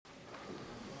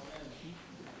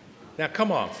Now,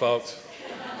 come on, folks.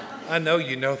 I know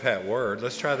you know that word.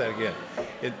 Let's try that again.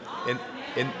 In,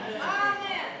 in,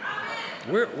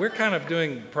 we're kind of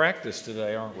doing practice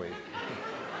today, aren't we?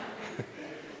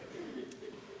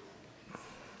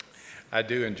 I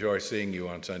do enjoy seeing you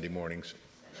on Sunday mornings.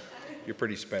 You're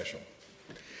pretty special.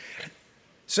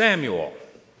 Samuel,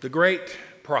 the great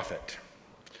prophet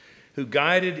who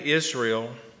guided Israel,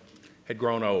 had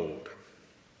grown old.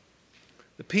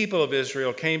 The people of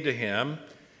Israel came to him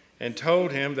and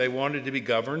told him they wanted to be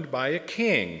governed by a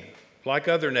king, like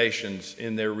other nations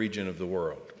in their region of the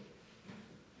world.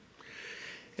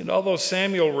 And although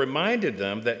Samuel reminded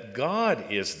them that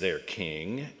God is their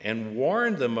king and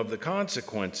warned them of the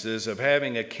consequences of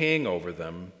having a king over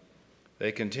them,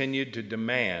 they continued to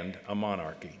demand a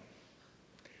monarchy.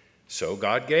 So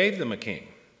God gave them a king,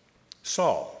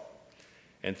 Saul,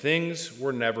 and things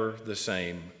were never the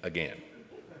same again.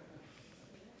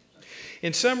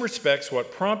 In some respects,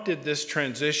 what prompted this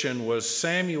transition was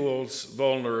Samuel's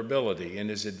vulnerability in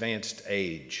his advanced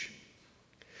age.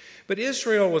 But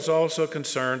Israel was also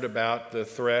concerned about the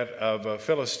threat of a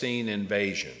Philistine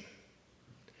invasion.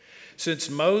 Since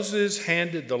Moses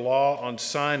handed the law on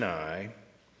Sinai,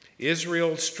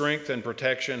 Israel's strength and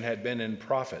protection had been in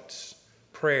prophets,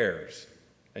 prayers,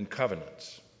 and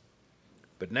covenants.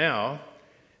 But now,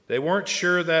 they weren't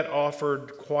sure that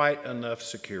offered quite enough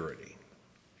security.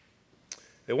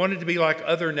 They wanted to be like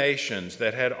other nations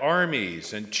that had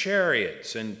armies and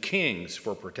chariots and kings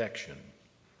for protection.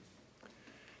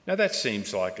 Now that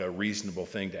seems like a reasonable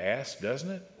thing to ask, doesn't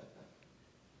it?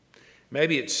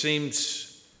 Maybe it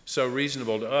seems so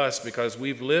reasonable to us because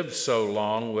we've lived so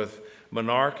long with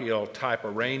monarchical type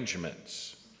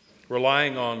arrangements,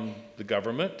 relying on the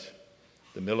government,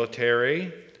 the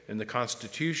military, and the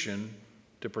Constitution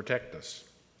to protect us.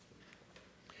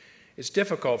 It's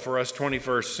difficult for us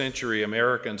 21st century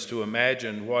Americans to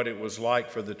imagine what it was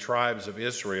like for the tribes of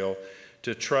Israel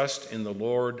to trust in the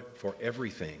Lord for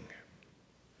everything.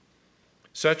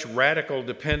 Such radical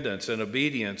dependence and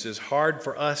obedience is hard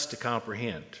for us to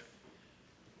comprehend.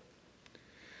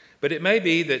 But it may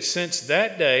be that since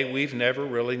that day, we've never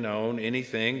really known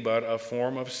anything but a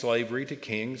form of slavery to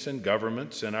kings and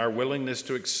governments, and our willingness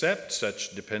to accept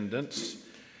such dependence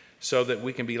so that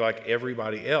we can be like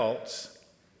everybody else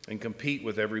and compete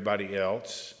with everybody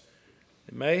else,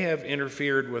 it may have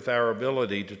interfered with our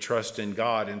ability to trust in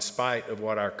God in spite of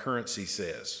what our currency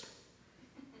says.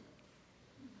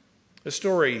 The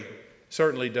story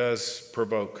certainly does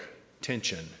provoke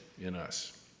tension in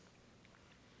us.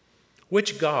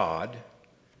 Which God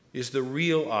is the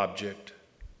real object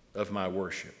of my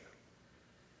worship?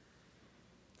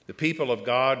 The people of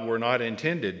God were not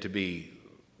intended to be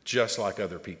just like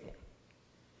other people.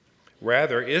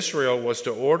 Rather, Israel was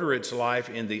to order its life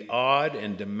in the odd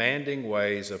and demanding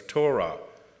ways of Torah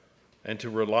and to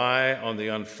rely on the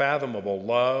unfathomable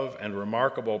love and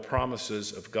remarkable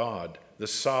promises of God, the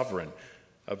sovereign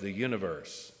of the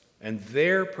universe, and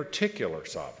their particular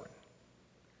sovereign.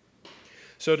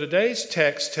 So today's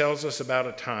text tells us about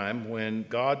a time when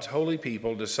God's holy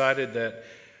people decided that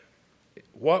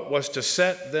what was to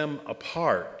set them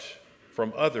apart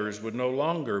from others would no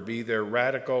longer be their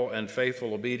radical and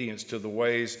faithful obedience to the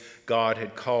ways God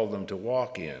had called them to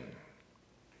walk in,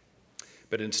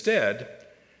 but instead,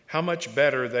 how much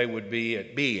better they would be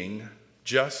at being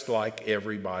just like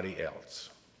everybody else.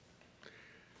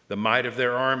 The might of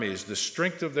their armies, the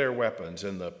strength of their weapons,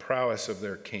 and the prowess of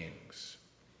their kings.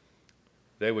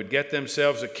 They would get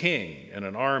themselves a king and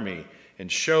an army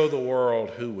and show the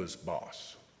world who was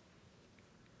boss.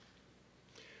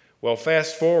 Well,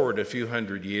 fast forward a few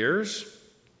hundred years,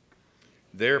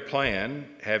 their plan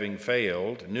having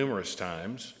failed numerous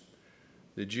times,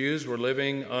 the Jews were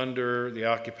living under the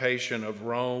occupation of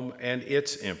Rome and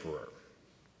its emperor.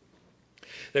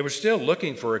 They were still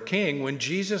looking for a king when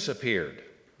Jesus appeared.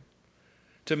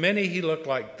 To many, he looked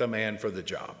like the man for the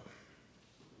job.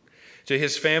 To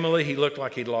his family, he looked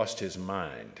like he'd lost his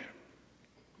mind.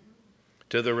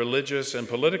 To the religious and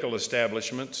political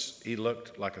establishments, he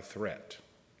looked like a threat.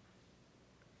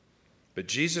 But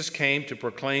Jesus came to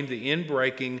proclaim the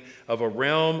inbreaking of a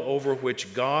realm over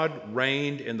which God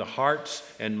reigned in the hearts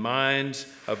and minds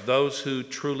of those who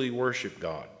truly worship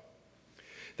God.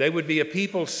 They would be a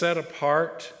people set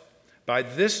apart by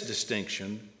this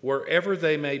distinction wherever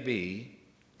they may be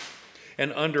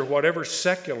and under whatever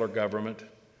secular government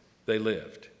they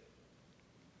lived.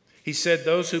 He said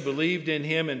those who believed in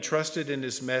him and trusted in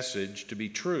his message to be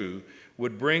true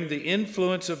would bring the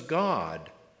influence of God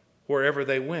wherever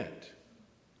they went.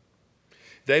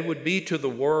 They would be to the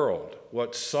world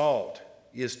what salt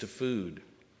is to food,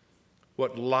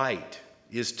 what light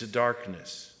is to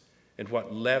darkness, and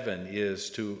what leaven is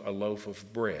to a loaf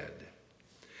of bread.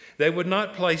 They would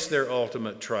not place their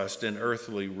ultimate trust in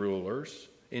earthly rulers,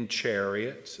 in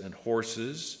chariots and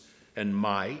horses and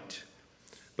might,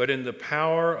 but in the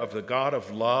power of the God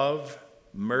of love,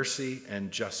 mercy,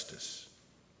 and justice.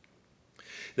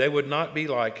 They would not be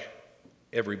like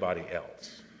everybody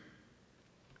else.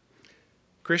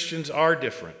 Christians are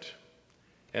different,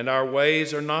 and our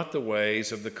ways are not the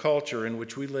ways of the culture in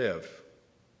which we live.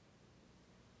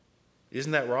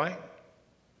 Isn't that right?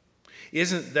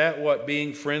 Isn't that what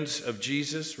being friends of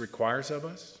Jesus requires of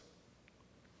us?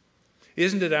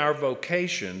 Isn't it our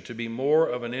vocation to be more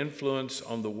of an influence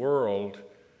on the world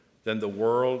than the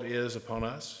world is upon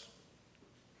us?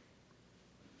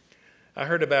 I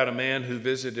heard about a man who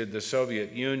visited the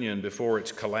Soviet Union before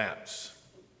its collapse.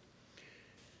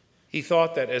 He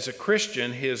thought that as a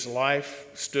Christian, his life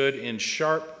stood in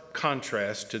sharp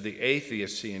contrast to the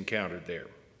atheists he encountered there.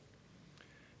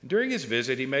 During his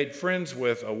visit, he made friends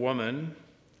with a woman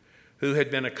who had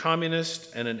been a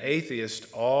communist and an atheist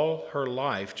all her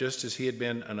life, just as he had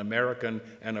been an American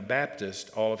and a Baptist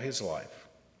all of his life.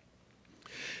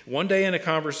 One day in a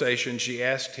conversation, she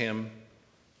asked him,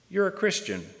 "You're a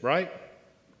Christian, right?"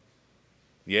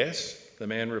 "Yes," the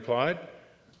man replied,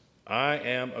 "I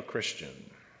am a Christian."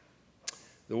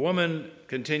 The woman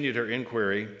continued her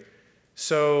inquiry,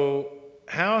 "So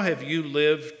how have you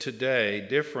lived today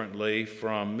differently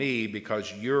from me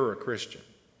because you're a Christian?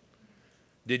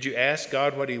 Did you ask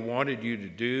God what he wanted you to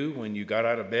do when you got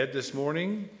out of bed this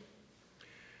morning?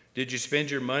 Did you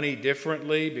spend your money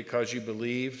differently because you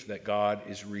believe that God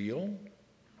is real?"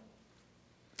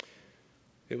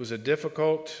 It was a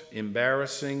difficult,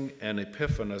 embarrassing, and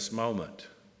epiphanous moment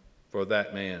for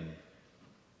that man.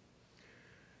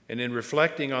 And in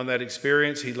reflecting on that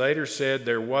experience, he later said,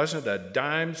 "There wasn't a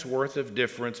dime's worth of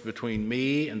difference between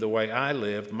me and the way I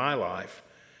lived my life,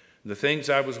 the things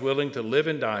I was willing to live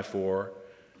and die for,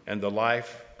 and the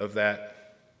life of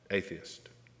that atheist."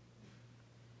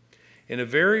 In a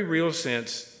very real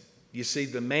sense, you see,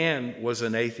 the man was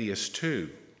an atheist too,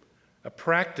 a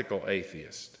practical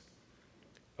atheist.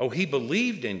 Oh, he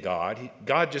believed in God.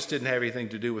 God just didn't have anything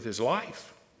to do with his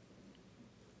life.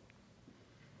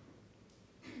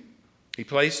 He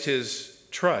placed his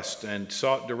trust and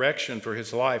sought direction for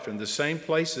his life in the same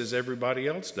places everybody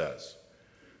else does: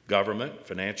 government,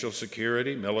 financial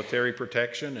security, military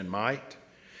protection, and might.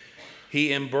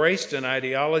 He embraced an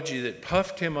ideology that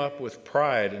puffed him up with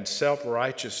pride and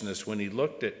self-righteousness when he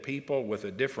looked at people with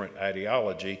a different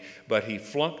ideology, but he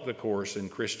flunked the course in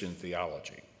Christian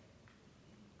theology.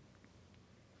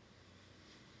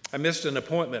 I missed an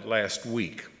appointment last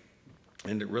week,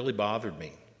 and it really bothered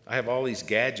me. I have all these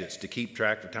gadgets to keep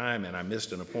track of time, and I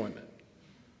missed an appointment.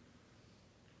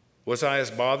 Was I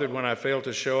as bothered when I failed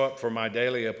to show up for my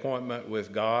daily appointment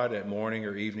with God at morning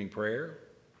or evening prayer?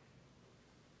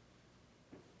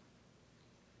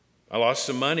 I lost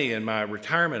some money in my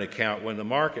retirement account when the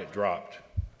market dropped,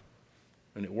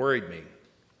 and it worried me.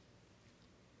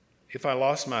 If I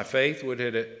lost my faith, would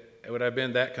I have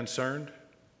been that concerned?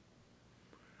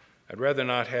 I'd rather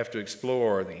not have to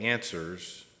explore the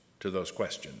answers to those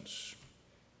questions.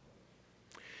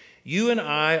 You and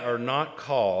I are not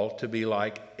called to be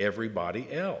like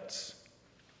everybody else.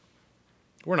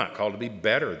 We're not called to be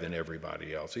better than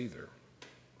everybody else either.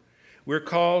 We're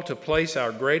called to place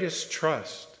our greatest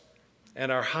trust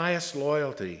and our highest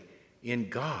loyalty in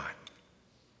God.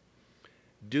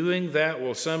 Doing that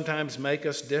will sometimes make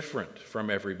us different from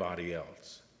everybody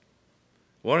else.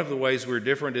 One of the ways we're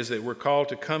different is that we're called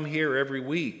to come here every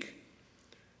week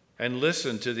and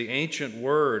listen to the ancient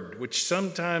word, which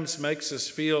sometimes makes us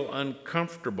feel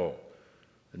uncomfortable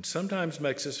and sometimes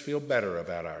makes us feel better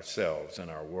about ourselves and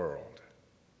our world.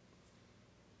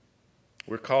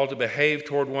 We're called to behave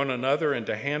toward one another and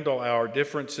to handle our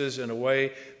differences in a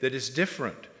way that is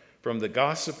different from the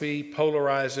gossipy,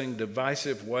 polarizing,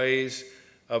 divisive ways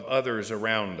of others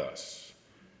around us,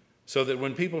 so that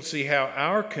when people see how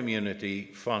our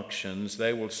community functions,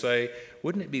 they will say,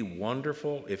 "Wouldn't it be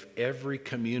wonderful if every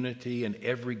community and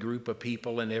every group of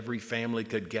people and every family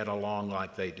could get along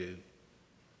like they do?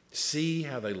 See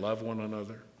how they love one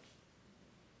another?"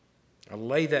 I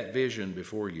lay that vision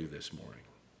before you this morning.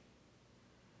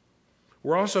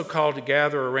 We're also called to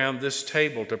gather around this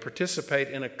table to participate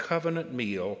in a covenant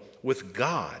meal with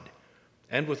God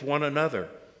and with one another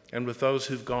and with those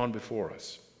who've gone before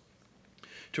us,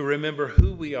 to remember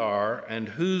who we are and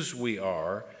whose we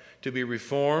are, to be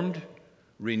reformed,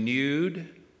 renewed,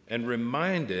 and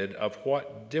reminded of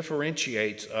what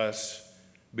differentiates us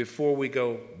before we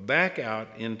go back out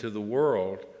into the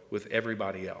world with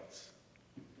everybody else.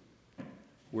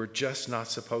 We're just not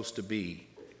supposed to be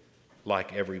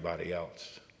like everybody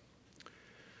else.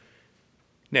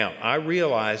 Now, I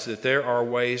realize that there are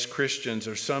ways Christians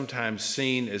are sometimes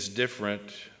seen as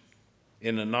different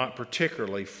in a not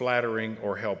particularly flattering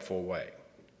or helpful way.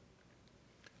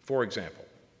 For example,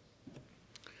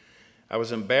 I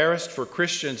was embarrassed for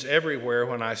Christians everywhere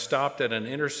when I stopped at an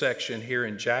intersection here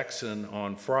in Jackson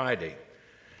on Friday,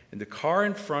 and the car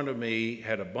in front of me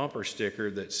had a bumper sticker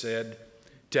that said,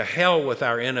 "To hell with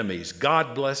our enemies,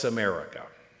 God bless America."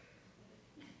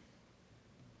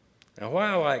 Now,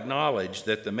 while I acknowledge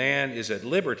that the man is at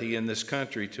liberty in this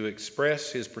country to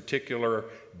express his particular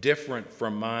different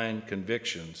from mine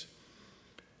convictions,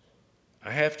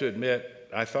 I have to admit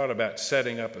I thought about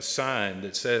setting up a sign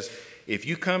that says, "If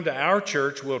you come to our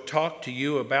church, we'll talk to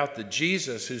you about the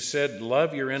Jesus who said,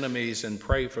 'Love your enemies and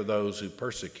pray for those who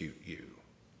persecute you.'"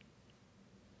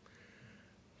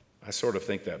 I sort of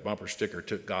think that bumper sticker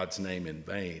took God's name in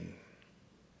vain.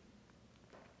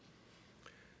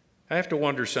 I have to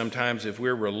wonder sometimes if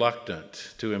we're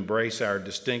reluctant to embrace our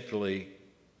distinctly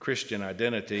Christian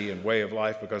identity and way of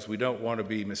life because we don't want to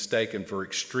be mistaken for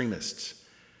extremists.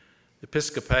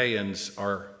 Episcopalians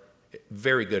are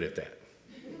very good at that.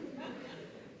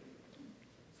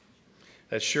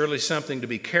 That's surely something to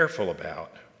be careful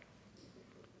about,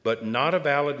 but not a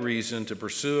valid reason to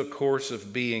pursue a course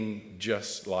of being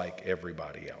just like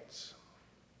everybody else.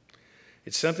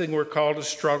 It's something we're called to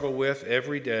struggle with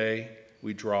every day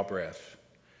we draw breath.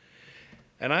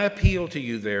 And I appeal to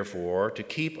you, therefore, to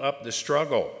keep up the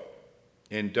struggle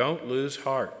and don't lose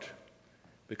heart,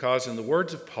 because in the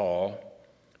words of Paul,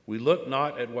 we look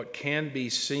not at what can be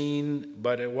seen,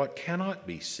 but at what cannot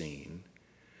be seen.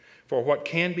 For what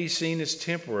can be seen is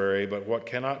temporary, but what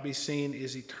cannot be seen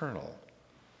is eternal.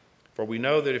 For we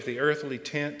know that if the earthly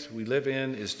tent we live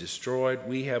in is destroyed,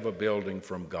 we have a building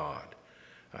from God,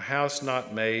 a house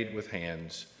not made with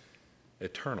hands,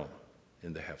 eternal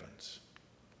in the heavens.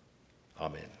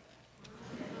 Amen.